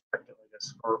metallurgical perspective, I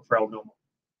guess, for El Domo?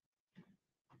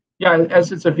 Yeah,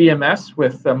 as it's a VMS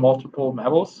with multiple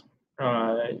metals,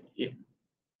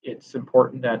 it's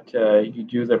important that you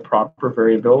do the proper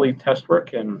variability test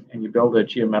work and you build a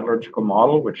geometallurgical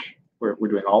model, which we're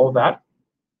doing all of that.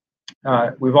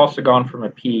 We've also gone from a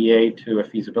PEA to a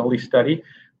feasibility study.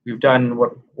 We've done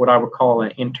what I would call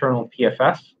an internal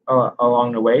PFS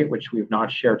along the way, which we've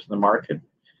not shared to the market.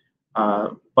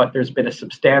 But there's been a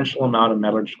substantial amount of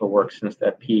metallurgical work since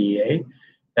that PEA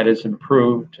that has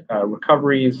improved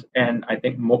recoveries, and I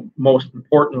think most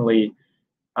importantly,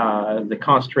 the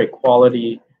concentrate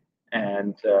quality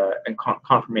and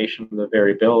confirmation of the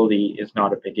variability is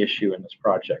not a big issue in this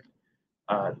project.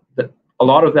 A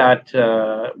lot of that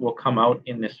will come out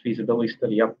in this feasibility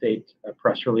study update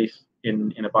press release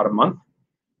in about a month.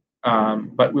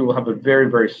 But we will have a very,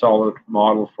 very solid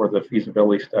model for the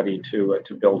feasibility study to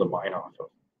build a mine off of.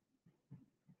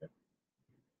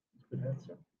 Good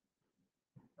answer.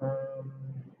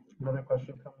 Another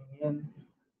question coming in.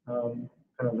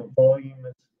 Kind of the volume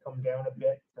has come down a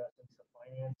bit since the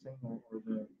financing or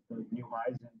the new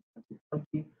highs in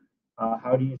 2020.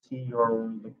 How do you see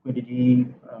your liquidity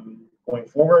going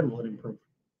forward? Will it improve?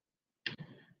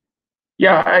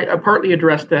 Yeah, I partly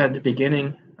addressed that at the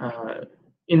beginning.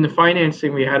 In the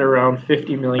financing, we had around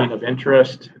 50 million of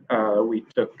interest. We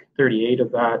took 38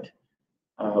 of that.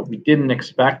 We didn't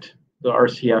expect the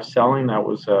RCF selling. That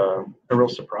was a real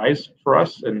surprise for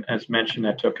us. And as mentioned,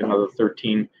 that took another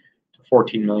 13 to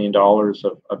 14 million dollars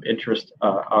of interest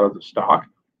out of the stock.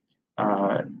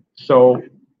 So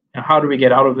how do we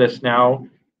get out of this now in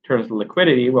terms of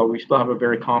liquidity? Well, we still have a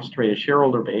very concentrated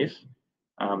shareholder base.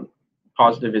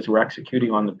 Positive is we're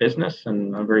executing on the business,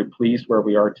 and I'm very pleased where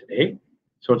we are today.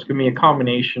 So it's going to be a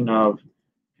combination of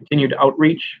continued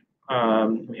outreach.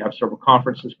 We have several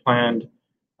conferences planned.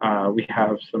 We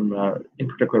have some, in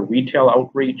particular, retail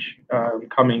outreach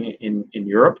coming in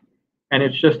Europe. And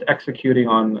it's just executing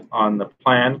on the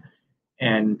plan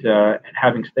and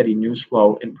having steady news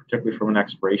flow, in particular from an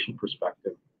exploration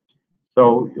perspective.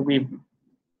 So we've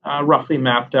roughly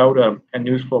mapped out a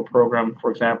news flow program, for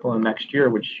example, in next year,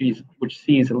 which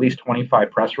sees at least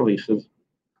 25 press releases,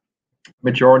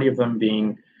 majority of them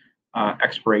being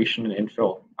exploration and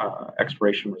infill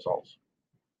exploration results.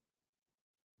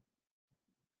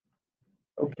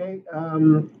 Okay.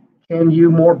 Can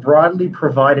you more broadly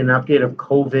provide an update of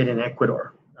COVID in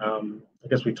Ecuador? I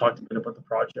guess we talked a bit about the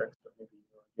project, but maybe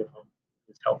give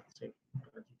its health and safety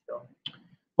detail.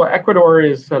 Well, Ecuador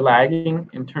is lagging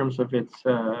in terms of its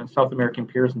South American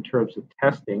peers in terms of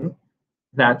testing.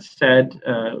 That said,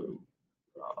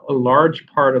 a large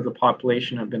part of the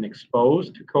population have been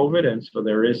exposed to COVID, and so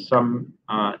there is some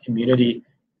immunity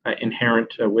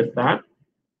inherent with that.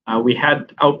 We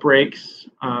had outbreaks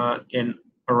in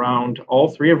around all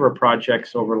three of our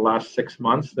projects over the last 6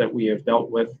 months that we have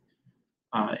dealt with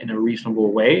in a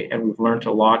reasonable way, and we've learned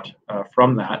a lot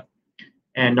from that.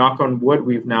 And knock on wood,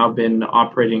 we've now been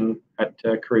operating at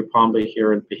Curipamba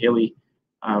here in Pijili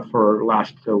for the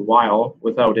last while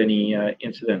without any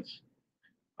incidents.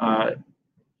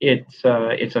 It's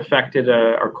affected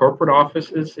our corporate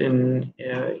offices in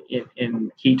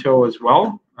Quito as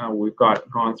well. We've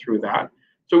gone through that.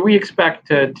 So we expect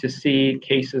to see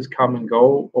cases come and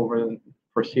go over the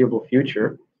foreseeable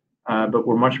future, but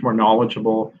we're much more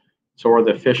knowledgeable, so are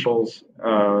the officials,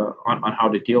 on how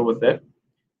to deal with it.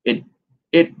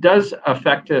 It does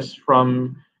affect us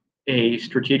from a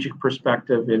strategic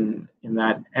perspective in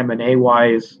that M&A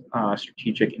wise,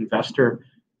 strategic investor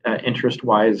interest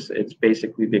wise, it's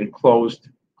basically been closed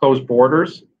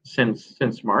borders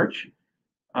since March.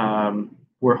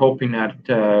 We're hoping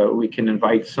that we can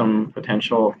invite some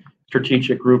potential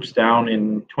strategic groups down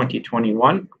in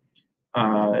 2021,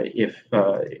 if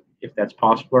that's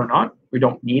possible or not. We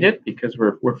don't need it because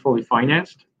we're fully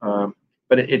financed,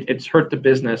 but it's hurt the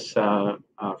business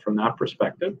from that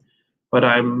perspective. But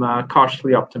I'm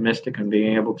cautiously optimistic on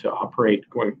being able to operate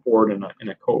going forward in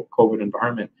a COVID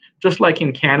environment. Just like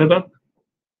in Canada,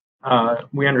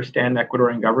 we understand the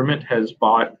Ecuadorian government has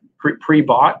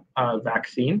pre-bought a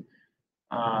vaccine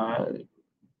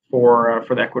for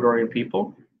the Ecuadorian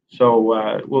people.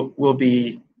 So we'll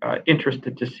be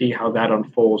interested to see how that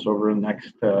unfolds over the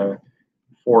next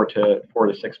 4 to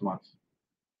 6 months.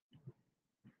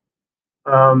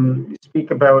 You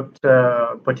speak about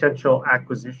potential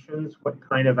acquisitions. What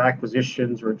kind of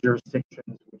acquisitions or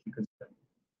jurisdictions would you consider?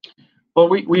 Well,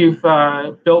 we've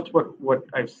built what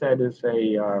I've said is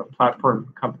a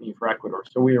platform company for Ecuador.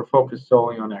 So we are focused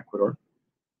solely on Ecuador.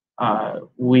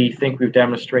 We think we've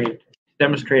demonstrated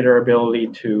our ability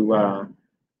to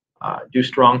do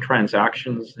strong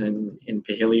transactions in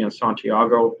Pijili and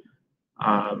Santiago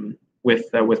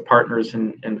with partners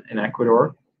in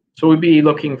Ecuador. So we'd be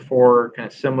looking for kind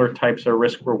of similar types of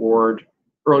risk reward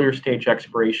earlier stage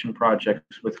exploration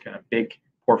projects with kind of big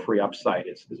porphyry upside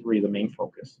is really the main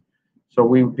focus. So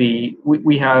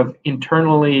we have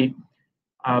internally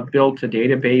built a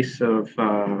database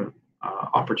of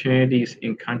opportunities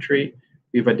in country.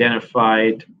 We've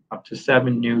identified up to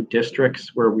 7 new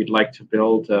districts where we'd like to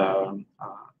build a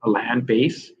land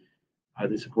base.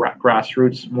 This is more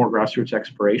grassroots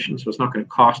exploration, so it's not going to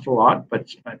cost a lot, but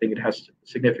I think it has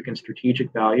significant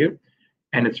strategic value,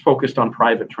 and it's focused on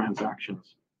private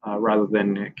transactions rather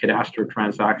than cadastral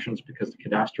transactions, because the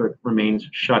cadastre remains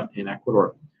shut in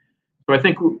Ecuador. So I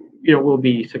think we'll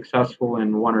be successful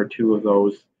in 1 or 2 of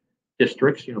those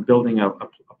districts, building a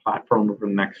platform over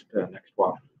the next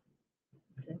while.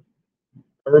 Okay.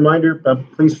 A reminder,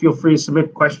 please feel free to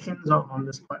submit questions on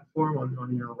this platform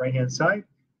on your right-hand side.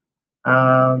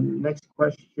 Next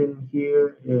question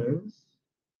here is,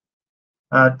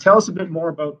 tell us a bit more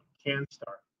about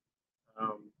CanStar,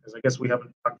 because I guess we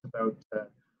haven't talked about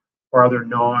or other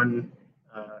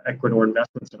non-Ecuador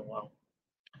investments in a while.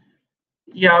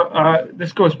 Yeah,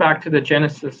 this goes back to the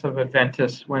genesis of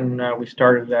Adventus when we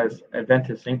started as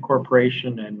Adventus Inc.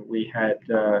 Corporation, and we had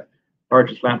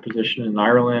largest land position in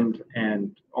Ireland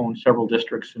and owned several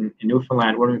districts in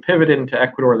Newfoundland. When we pivoted into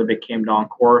Ecuador, they became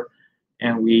non-core,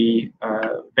 and we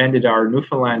vended our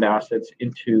Newfoundland assets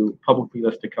into a publicly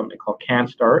listed company called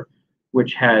CanStar,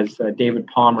 which has David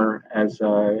Palmer as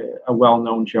a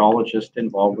well-known geologist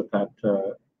involved with that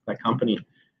company.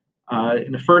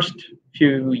 In the first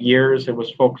few years, it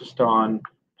was focused on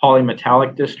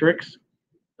polymetallic districts,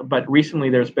 but recently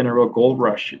there's been a real gold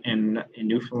rush in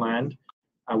Newfoundland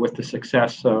with the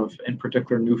success of, in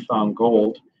particular, newfound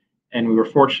gold. And we were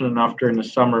fortunate enough during the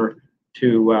summer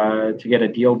to get a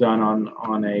deal done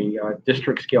on a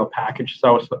district scale package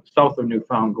south of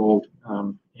newfound gold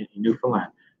in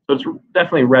Newfoundland. So it's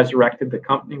definitely resurrected the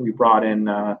company. We brought in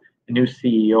a new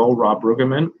CEO, Rob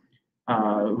Brueggemann,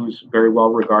 who's very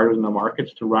well regarded in the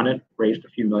markets, to run it, raised a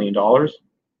few $1 million,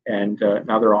 and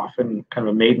now they're off in kind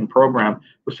of a maiden program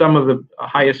with some of the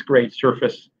highest grade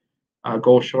surface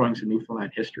gold showings in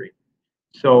Newfoundland history.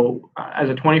 So as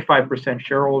a 25%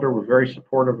 shareholder, we're very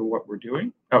supportive of what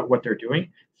they're doing.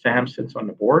 Sam sits on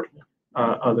the board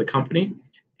of the company,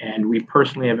 and we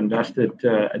personally have invested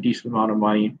a decent amount of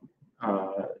money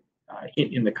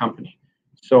in the company.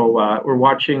 So we're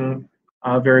watching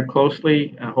very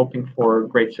closely, hoping for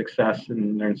great success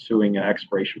in their ensuing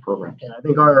exploration programs. Yeah, I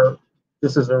think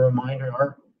this is a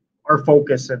reminder, our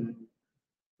focus, and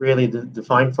really the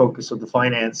defined focus of the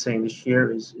financing this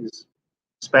year is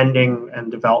spending and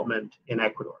development in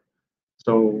Ecuador.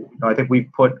 So I think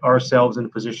we've put ourselves in a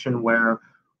position where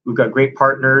we've got great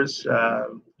partners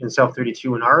in South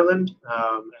 32 in Ireland,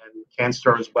 and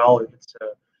CanStar as well.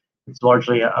 It's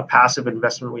largely a passive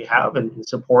investment we have, and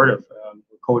supportive.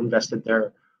 We're co-invested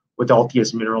there with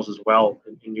Altius Minerals as well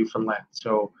in Newfoundland.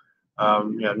 So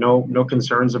yeah, no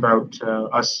concerns about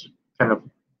us kind of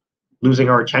losing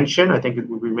our attention. I think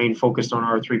we remain focused on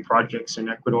our 3 projects in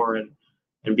Ecuador and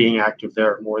being active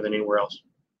there more than anywhere else.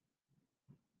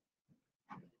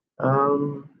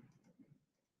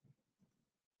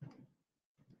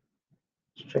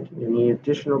 Just checking any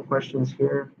additional questions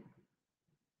here.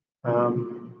 I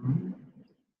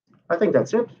think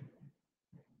that's it.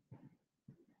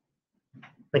 I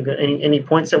think any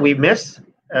points that we missed?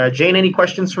 Jane, any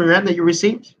questions from your end that you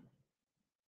received?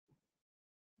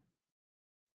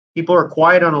 People are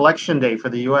quiet on election day for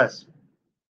the US.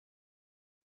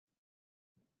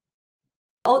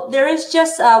 Oh, there is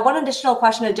just one additional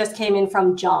question that just came in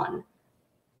from John.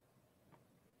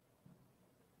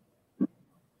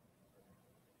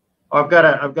 I've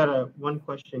got one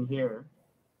question here.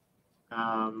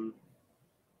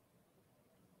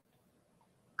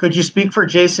 Could you speak for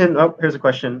Jason? Oh, here's a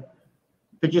question.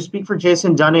 Could you speak for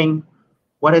Jason Dunning?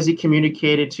 What has he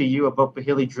communicated to you about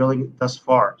Pijili drilling thus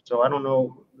far? So I don't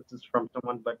know if this is from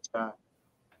someone, but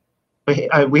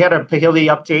we had a Pijili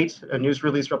update, a news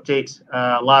release update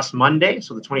last Monday,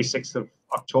 so the 26th of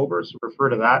October, so refer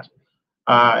to that.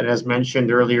 And as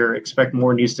mentioned earlier, expect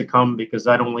more news to come, because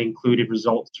that only included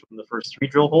results from the first 3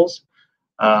 drill holes.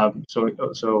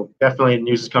 So definitely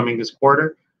news is coming this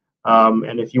quarter.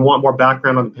 And if you want more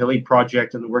background on the Pijili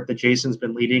project and the work that Jason's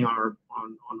been leading on our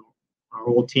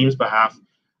whole team's behalf,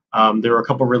 there are a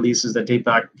couple releases that date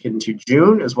back into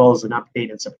June, as well as an update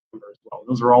in September as well.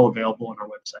 Those are all available on our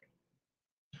website.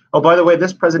 Oh, by the way,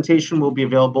 this presentation will be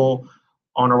available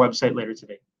on our website later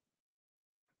today.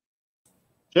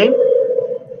 Jane,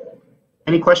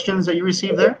 any questions that you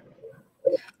received there?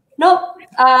 Nope.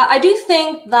 I do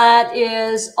think that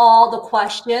is all the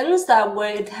questions that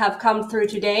would have come through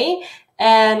today.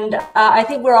 And I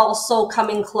think we're also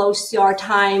coming close to our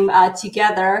time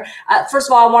together. First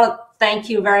of all, I want to thank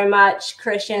you very much,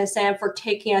 Christian and Sam, for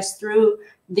taking us through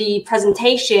the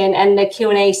presentation and the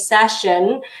Q&A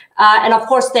session. And of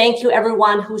course, thank you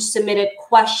everyone who submitted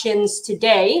questions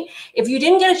today. If you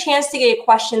didn't get a chance to get your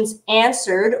questions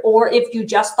answered, or if you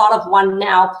just thought of one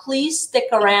now, please stick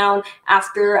around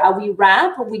after we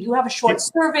wrap. We do have a short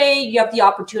survey. You have the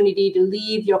opportunity to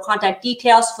leave your contact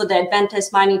details for the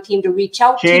Adventus Mining team to reach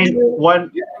out to you.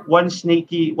 One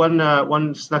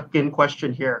snuck in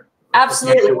question here.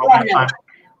 Absolutely. Go ahead.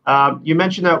 You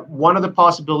mentioned that one of the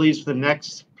possibilities for the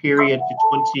next period to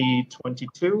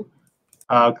 2022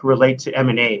 could relate to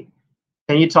M&A.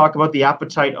 Can you talk about the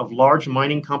appetite of large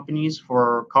mining companies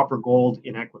for copper gold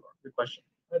in Ecuador? Good question.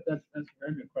 That's a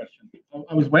very good question.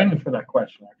 I was waiting for that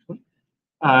question, actually.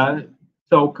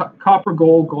 So copper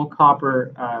gold, gold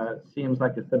copper seems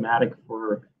like a thematic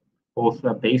for both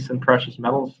base and precious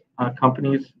metals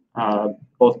companies.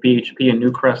 Both BHP and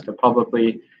Newcrest have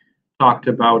publicly talked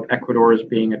about Ecuador as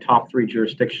being a top 3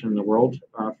 jurisdiction in the world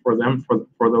for them,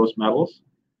 for those metals.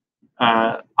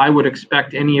 I would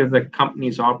expect any of the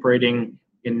companies operating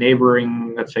in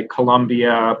neighboring, let's say,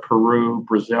 Colombia, Peru,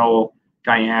 Brazil,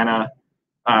 Guyana,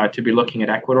 to be looking at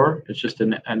Ecuador. It's just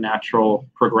a natural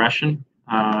progression.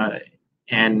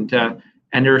 And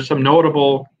there are some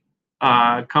notable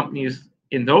companies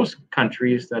in those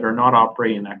countries that are not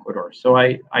operating in Ecuador. So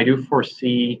I do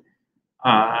foresee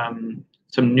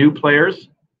some new players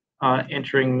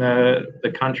entering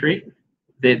the country.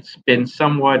 It's been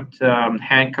somewhat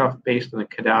handcuffed based on the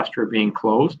cadastre being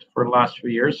closed for the last few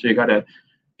years. So you got to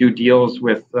do deals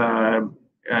with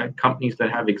companies that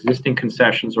have existing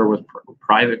concessions or with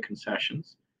private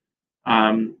concessions.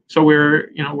 So we're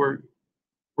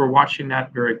watching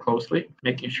that very closely,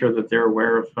 making sure that they're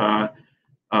aware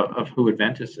of who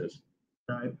Adventus is.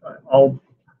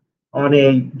 On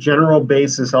a general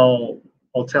basis, I'll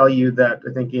tell you that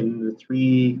I think in the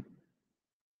three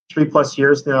plus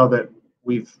years now that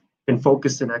we've been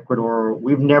focused in Ecuador,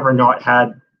 we've never not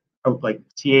had like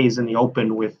TAs in the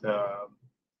open with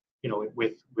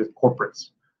with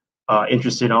corporates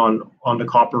interested on the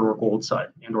copper or gold side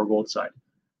or gold side.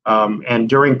 And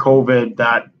during COVID,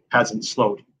 that hasn't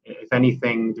slowed. If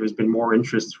anything, there's been more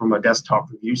interest from a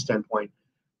desktop review standpoint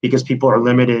because people are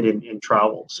limited in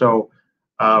travel. So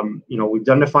we've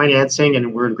done the financing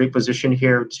and we're in great position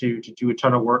here to do a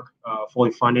ton of work,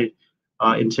 fully funded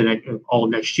into all of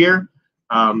next year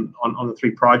on the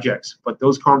 3 projects. But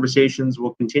those conversations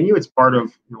will continue. It's part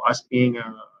of us being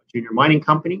a junior mining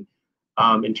company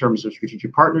in terms of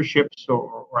strategic partnerships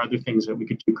or other things that we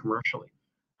could do commercially.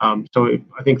 So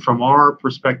I think from our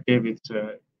perspective, it's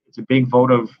a big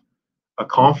vote of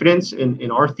confidence in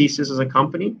our thesis as a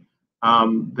company.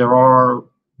 There are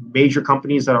major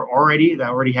companies that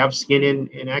already have skin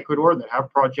in Ecuador, that have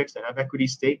projects, that have equity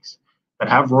stakes, that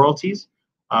have royalties.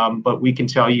 But we can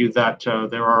tell you that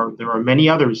there are many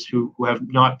others who have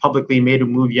not publicly made a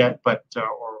move yet, but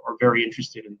are very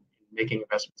interested in making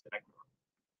investments in Ecuador.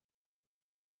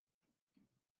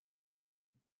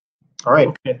 All right.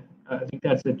 Okay. I think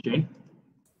that's it, Jane.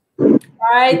 All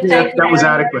right. That was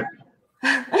adequate.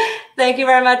 Thank you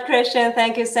very much, Christian.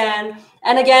 Thank you, Sam.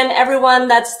 And again, everyone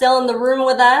that's still in the room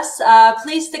with us,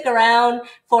 please stick around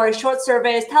for a short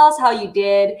survey. Tell us how you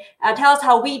did, tell us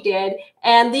how we did,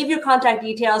 and leave your contact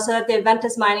details so that the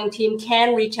Adventus Mining team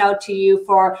can reach out to you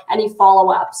for any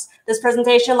follow-ups. This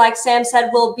presentation, like Sam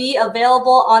said, will be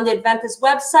available on the Adventus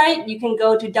website. You can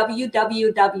go to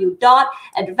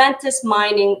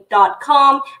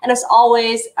www.adventusmining.com. And as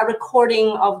always, a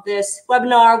recording of this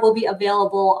webinar will be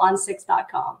available on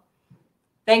 6.com.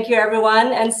 Thank you,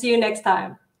 everyone, and see you next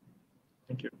time.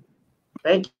 Thank you.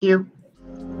 Thank you.